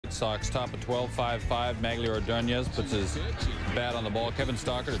Sox top at 12-5-5. Magglio Ordonez puts his bat on the ball. Kevin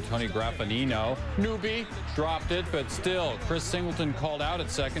Stalker to Tony Graffanino. Newbie dropped it, but still, Chris Singleton called out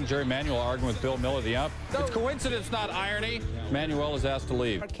at second. Jerry Manuel arguing with Bill Miller, the ump. It's coincidence, not irony. Manuel is asked to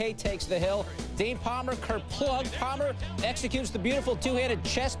leave. Parquet takes the hill. Dean Palmer, kerplunk. Palmer executes the beautiful two-handed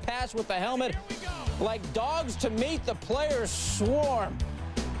chest pass with the helmet. Like dogs to meet, the players swarm.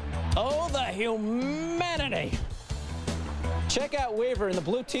 Oh, the humanity. Check out Weaver in the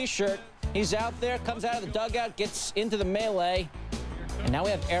blue T-shirt. He's out there, comes out of the dugout, gets into the melee. And now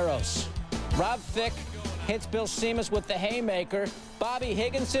we have arrows. Rob Fick hits Bill Seamus with the haymaker. Bobby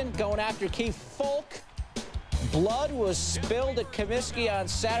Higginson going after Keith Folk. Blood was spilled at Comiskey on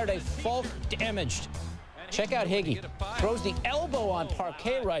Saturday. Folk damaged. Check out Higgy. Throws the elbow on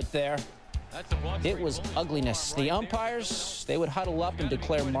Parquet right there. It was ugliness. The umpires, they would huddle up and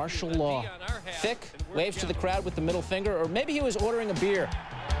declare martial law. Fick waves to the crowd with the middle finger, or maybe he was ordering a beer.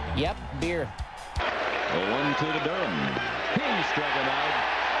 Yep, beer. 0-1 to Durham. He's striking out.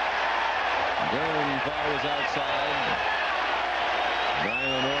 Durham fires outside.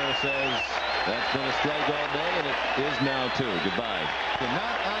 Brian Lenore says that's been a strike all day, and it is now too. Goodbye. Do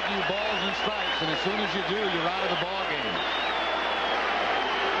not argue balls and strikes, and as soon as you do, you're out of the ball game.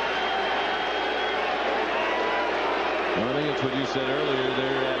 Well, I think it's what you said earlier.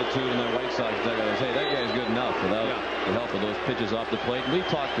 Their attitude in the White Sox dugout is, hey, that guy's good enough without the help of those pitches off the plate. And we've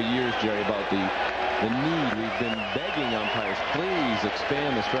talked for years, Jerry, about the need. We've been begging umpires, please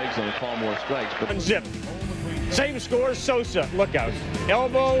expand the strike zone and call more strikes. But zip. Same scores, Sosa. Look out.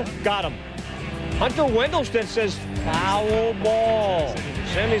 Elbow, got him. Hunter Wendelstedt says foul ball.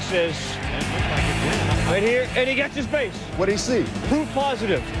 Sammy says right here, and he gets his base. What did he see? Proof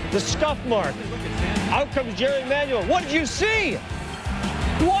positive. The scuff mark. Out comes Jerry Manuel. What did you see?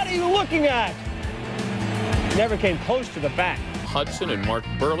 What are you looking at? Never came close to the bat. Hudson and Mark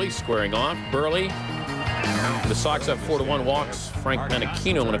Burley squaring off. Burley. The Sox have 4-1 walks. Frank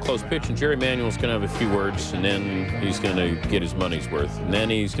Menachino in a close pitch, and Jerry Manuel's going to have a few words, and then he's going to get his money's worth, and then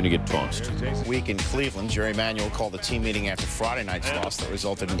he's going to get tossed. Week in Cleveland, Jerry Manuel called a team meeting after Friday night's loss that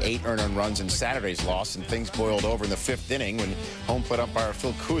resulted in 8 earned runs in Saturday's loss, and things boiled over in the 5th inning when home plate umpire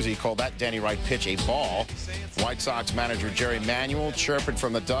Phil Cousy called that Danny Wright pitch a ball. White Sox manager Jerry Manuel chirping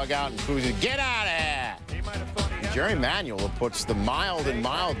from the dugout, and Cousy, get out of here! Jerry Manuel puts the mild and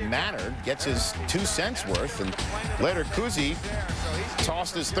mild-mannered, gets his 2 cents worth, and later Cousy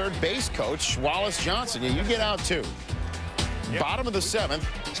tossed his third base coach, Wallace Johnson. Yeah, you get out too. Bottom of the 7th.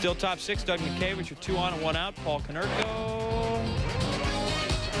 Still top 6, Doug McKay, with 2 on and 1 out. Paul Konerko.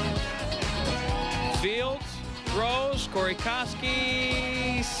 Fields, throws, Corey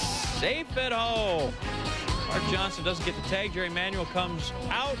Koski, safe at home. Art Johnson doesn't get the tag. Jerry Manuel comes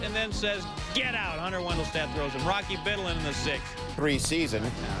out and then says, get out. Hunter Wendelstedt throws him. Rocky Biddle in the 6th. 3 season.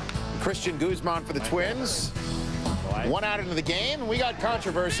 Christian Guzman for the Twins. 1 out into the game. We got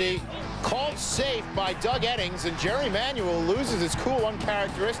controversy. Called safe by Doug Eddings, and Jerry Manuel loses his cool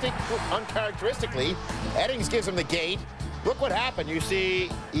uncharacteristically. Eddings gives him the gate. Look what happened. You see,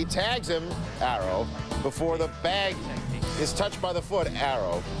 he tags him, Arrow, before the bag is touched by the foot,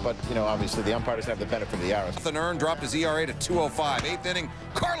 Arrow. But, you know, obviously the umpire doesn't have the benefit of the arrows. Nothing earned, dropped his ERA to 2.05. 8th inning,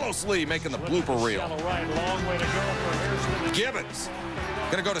 Carlos Lee making the blooper reel. Gibbons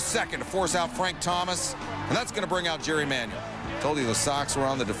going to go to second to force out Frank Thomas, and that's going to bring out Jerry Manuel. Told you the Sox were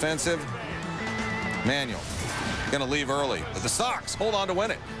on the defensive. Manuel going to leave early, but the Sox hold on to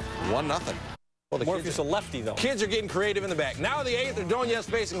win it. 1-0. Well, Morpheus a lefty, though. Kids are getting creative in the back. Now the 8th, Ordonez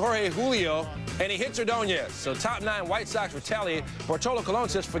facing Jorge Julio, and he hits Ordonez. So top 9 White Sox retaliate. Bartolo Colon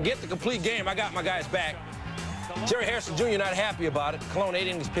says, forget the complete game. I got my guys back. Jerry Harrison Jr. not happy about it. Colon 8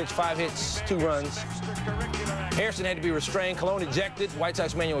 innings pitched, 5 hits, 2 runs. Harrison had to be restrained. Colon ejected. White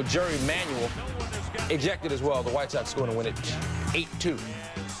Sox manual Jerry Manuel ejected as well. The White Sox going to win it 8-2.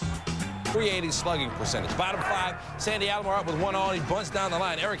 380 slugging percentage. Bottom 5, Sandy Alomar up with 1 on. He bunts down the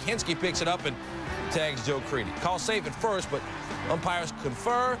line. Eric Hinsky picks it up and tags Joe Creedy. Call safe at first, but umpires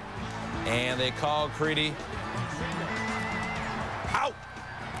confer, and they call Creedy out.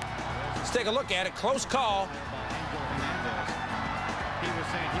 Let's take a look at it. Close call.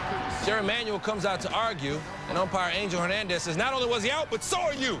 Jerry Manuel comes out to argue, and umpire Angel Hernandez says, not only was he out, but so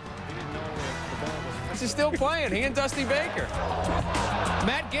are you. He's still playing, he and Dusty Baker.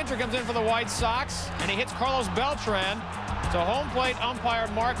 Matt Ginter comes in for the White Sox, and he hits Carlos Beltran. So home plate umpire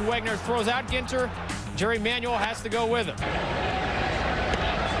Mark Wegner throws out Ginter. Jerry Manuel has to go with him.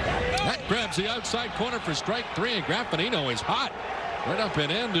 That grabs the outside corner for strike 3, and Graffanino is hot. Right up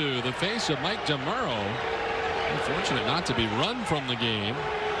and into the face of Mike DeMuro. Unfortunate not to be run from the game,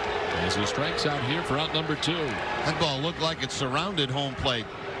 as he strikes out here for out number 2. That ball looked like it surrounded home plate.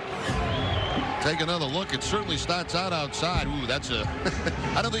 take another look. It certainly starts out outside. Ooh, that's a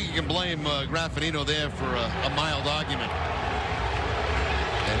I don't think you can blame Graffanino there for a mild argument.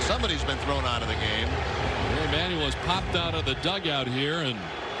 And somebody's been thrown out of the game. Jerry Manuel has popped out of the dugout here, and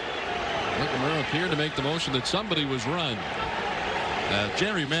McNamara appeared to make the motion that somebody was run.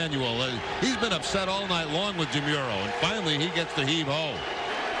 Jerry Manuel, he's been upset all night long with DeMuro, and finally he gets the heave-ho.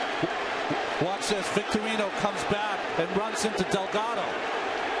 Watch this. Victorino comes back and runs into Delgado.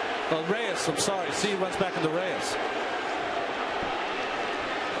 Reyes, I'm sorry. See, he runs back into Reyes.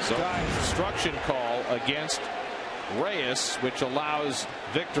 So obstruction call against Reyes, which allows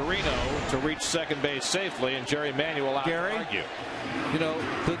Victorino to reach second base safely, and Jerry Manuel out to argue. You know,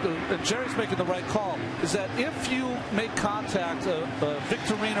 and Jerry's making the right call. Is that if you make contact,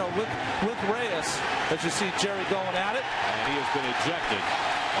 Victorino with Reyes, as you see Jerry going at it, and he has been ejected,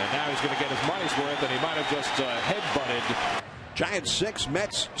 and now he's going to get his money's worth, and he might have just head-butted. Giants 6,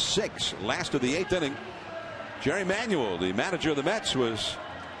 Mets 6. Last of the 8th inning. Jerry Manuel, the manager of the Mets, was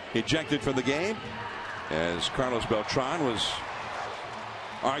ejected from the game as Carlos Beltran was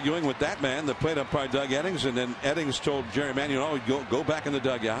arguing with that man, the plate umpire Doug Eddings, and then Eddings told Jerry Manuel, oh, go back in the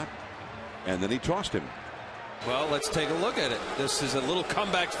dugout, and then he tossed him. Well, let's take a look at it. This is a little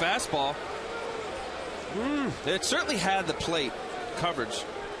comeback fastball. It certainly had the plate coverage.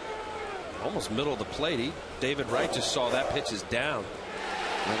 Almost middle of the plate. David Wright just saw that pitch is down.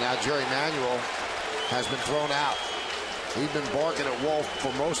 And now Jerry Manuel has been thrown out. He's been barking at Wolf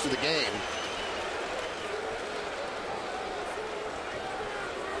for most of the game.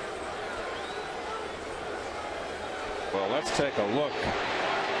 Well, let's take a look.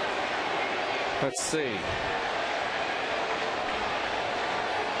 Let's see.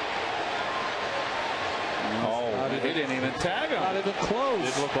 Oh, he didn't even tag him. Not even close. It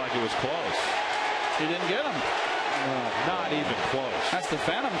didn't look like it was close. He didn't get him. Not even close. That's the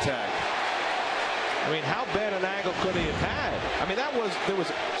phantom tag. I mean, how bad an angle could he have had? I mean, there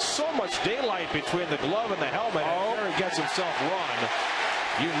was so much daylight between the glove and the helmet. And Jerry gets himself run.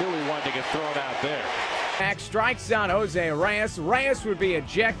 You knew he wanted to get thrown out there. Max strikes out Jose Reyes. Reyes would be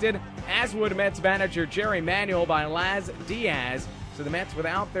ejected, as would Mets manager Jerry Manuel by Laz Diaz. So the Mets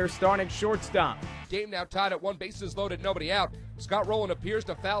without their starting shortstop. Game now tied at 1, bases loaded, nobody out. Scott Rowland appears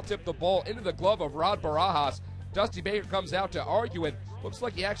to foul tip the ball into the glove of Rod Barajas. Dusty Baker comes out to argue it. Looks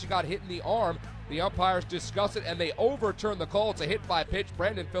like he actually got hit in the arm. The umpires discuss it and they overturn the call. It's a hit by pitch.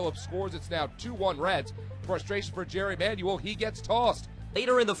 Brandon Phillips scores. It's now 2-1 Reds. Frustration for Jerry Manuel. He gets tossed.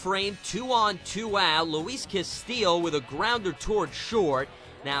 Later in the frame, 2 on, 2 out. Luis Castillo with a grounder toward short.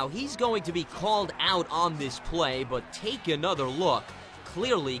 Now he's going to be called out on this play, but take another look.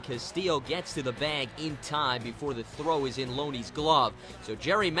 Clearly, Castillo gets to the bag in time before the throw is in Loney's glove. So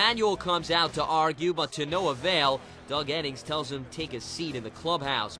Jerry Manuel comes out to argue, but to no avail. Doug Eddings tells him take a seat in the clubhouse.